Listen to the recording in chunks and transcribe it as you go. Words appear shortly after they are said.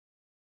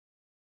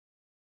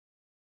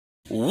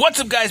What's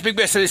up, guys?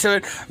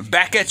 BigBear77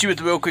 back at you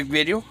with a real quick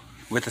video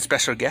with a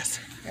special guest.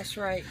 That's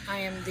right.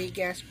 I am the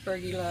guest,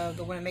 Burghy Love,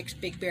 the one that makes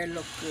Big Bear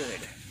look good.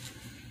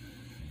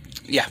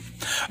 Yeah.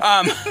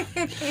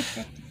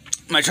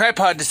 My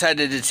tripod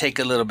decided to take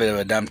a little bit of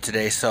a dump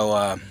today, so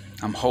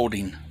I'm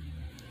holding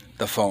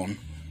the phone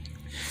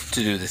to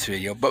do this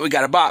video. But we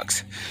got a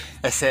box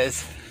that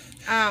says...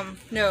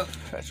 No.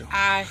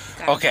 I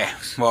got okay,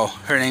 well,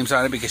 her name's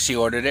on it because she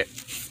ordered it.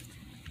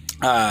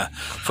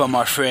 From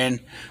our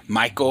friend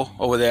Michael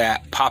over there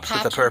at Pops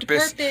with a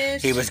Purpose.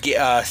 He was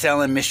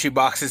selling mystery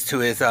boxes to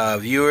his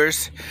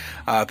viewers,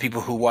 people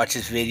who watch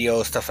his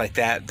videos, stuff like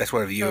that. That's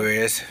what a viewer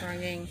is.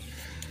 Ringing.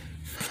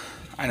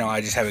 I know,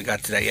 I just haven't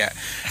got to that yet.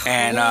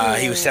 And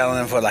he was selling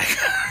them for like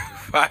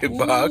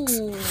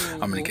 $5.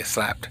 I'm gonna get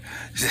slapped.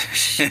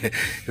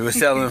 He was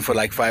selling them for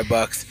like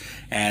 $5,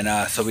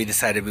 and so we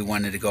decided we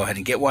wanted to go ahead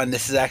and get one.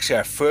 This is actually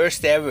our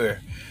first ever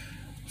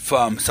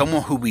from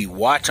someone who we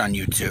watch on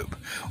YouTube.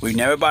 We've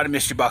never bought a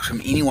mystery box from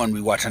anyone we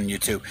watch on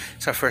YouTube.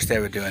 It's our first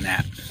ever doing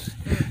that.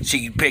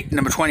 She picked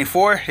number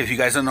 24. If you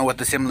guys don't know what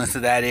the semblance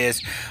of that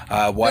is,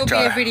 watch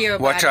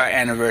our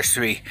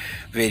anniversary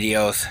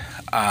videos,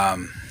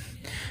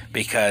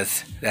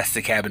 because that's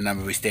the cabin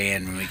number we stay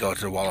in when we go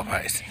to the Wall of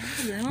Ice.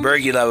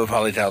 Burghy Love will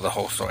probably tell the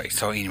whole story.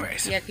 So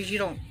anyways. Yeah, because you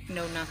don't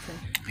know nothing.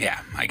 Yeah,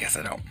 I guess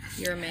I don't.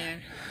 You're a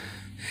man.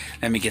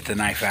 Let me get the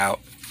knife out.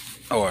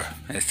 Or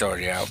it's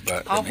already out,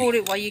 but I'll hold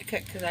it while you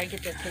cook because I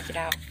get to take it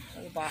out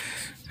of the box.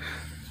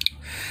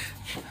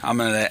 I'm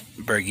gonna let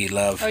Burghy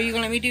Love. Oh, you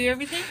gonna let me do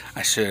everything?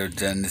 I should have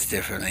done this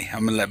differently.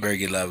 I'm gonna let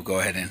Burghy Love go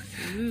ahead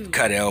and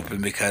cut it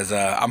open because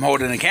I'm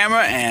holding the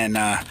camera and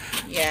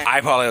yeah,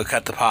 I probably would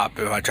cut the pop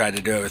if I tried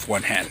to do it with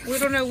one hand. We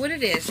don't know what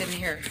it is in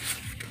here.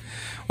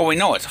 Well, we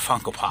know it's a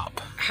Funko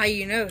Pop. How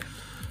you know?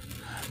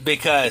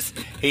 Because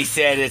he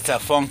said it's a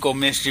Funko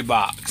Mystery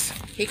Box.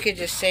 He could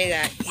just say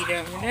that. You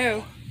don't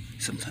know.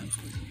 Sometimes.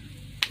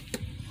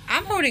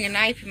 I'm holding a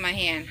knife in my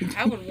hand.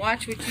 I would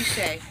watch what you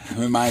say. It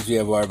reminds me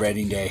of our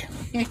wedding day.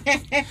 Maybe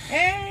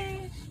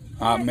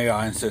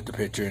I'll insert the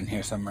picture in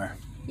here somewhere.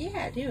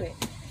 Yeah, do it.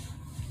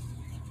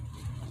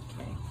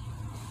 Okay.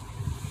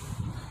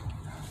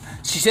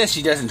 She says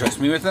she doesn't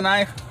trust me with the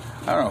knife.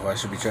 I don't know if I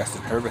should be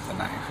trusting her with the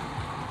knife.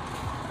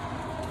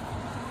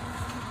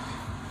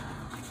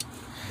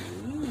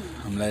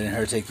 I'm letting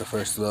her take the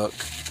first look.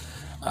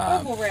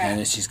 And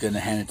then she's going to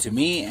hand it to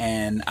me,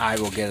 and I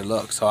will get a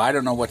look. So I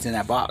don't know what's in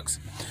that box.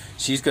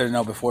 She's going to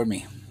know before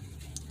me.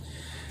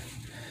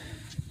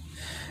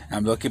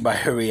 I'm looking by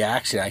her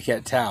reaction. I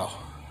can't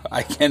tell.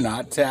 I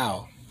cannot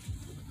tell.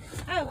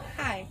 Oh,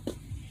 hi.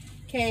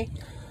 Okay,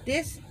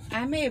 this,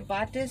 I may have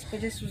bought this, but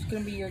this was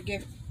going to be your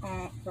gift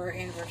for our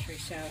anniversary.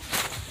 So,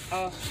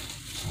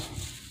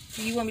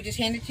 do you want me to just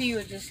hand it to you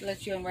or just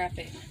let you unwrap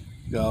it?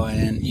 Go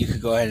and you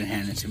could go ahead and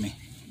hand it to me.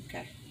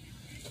 Okay.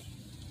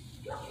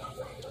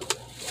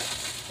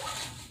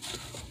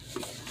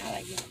 I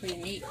like it, pretty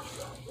neat.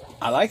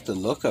 I like the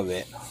look of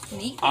it.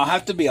 Neat. I'll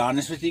have to be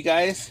honest with you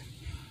guys.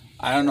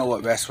 I don't know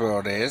what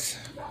Westworld is.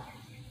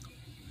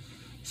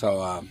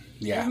 So,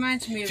 yeah. It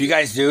reminds me of if you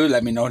guys do,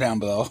 let me know down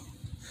below.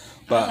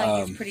 But I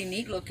like it's pretty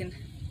neat looking.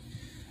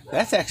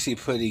 That's actually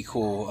pretty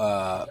cool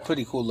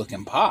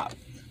looking pop.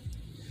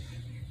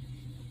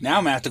 Now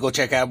I'm gonna have to go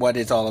check out what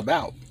it's all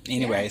about.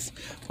 Anyways,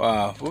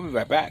 we'll be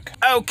right back.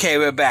 Okay,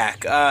 we're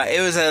back.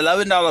 It was an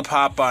 $11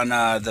 pop on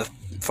the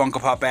Funko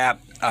Pop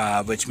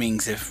app, which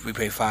means if we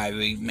pay $5,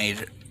 we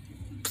made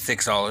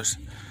 $6.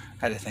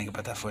 I had to think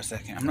about that for a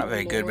second. I'm not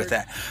very good with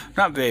that. I'm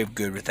not very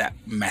good with that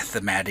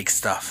mathematics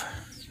stuff.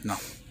 No.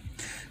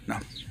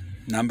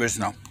 Numbers,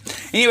 no.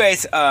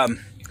 Anyways, and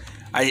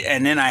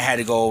then I had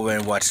to go over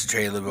and watch the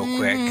trailer real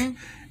quick.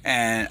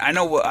 And I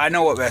know what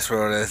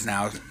Westworld is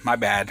now. My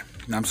bad.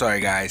 I'm sorry,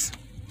 guys.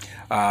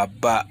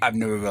 But I've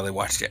never really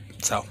watched it,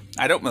 so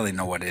I don't really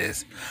know what it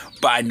is.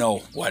 But I know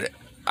what it.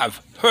 I've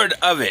heard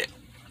of it.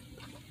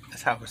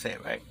 That's how I say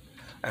it, right?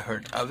 I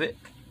heard of it.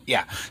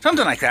 Yeah,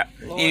 something like that.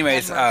 Lord,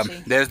 anyways,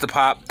 there's the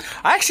pop.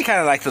 I actually kind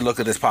of like the look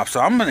of this pop,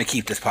 so I'm gonna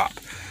keep this pop.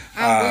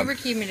 We were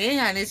keeping it in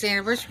on this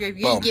anniversary. If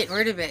you ain't getting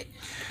rid of it.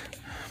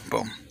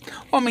 Boom.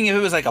 Well, I mean, if it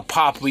was like a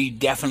pop, we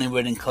definitely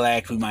wouldn't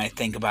collect. We might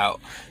think about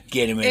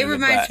getting rid of it. It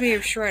reminds me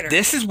of Shredder.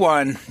 This is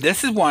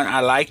one. I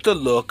like the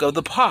look of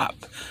the pop.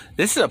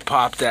 This is a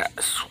pop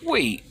that's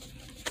sweet.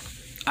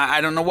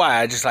 I don't know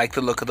why. I just like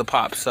the look of the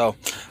pop, so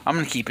I'm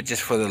gonna keep it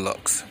just for the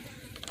looks.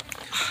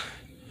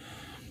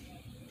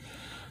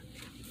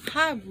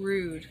 How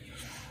rude.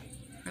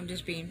 I'm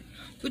just being...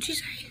 What'd you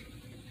say?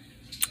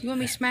 You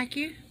want me to smack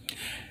you?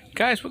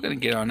 Guys, we're going to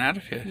get on out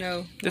of here.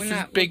 No, This is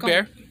Big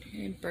Bear.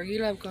 And Burghy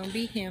Love gonna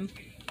be him.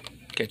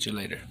 Catch you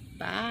later.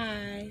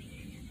 Bye.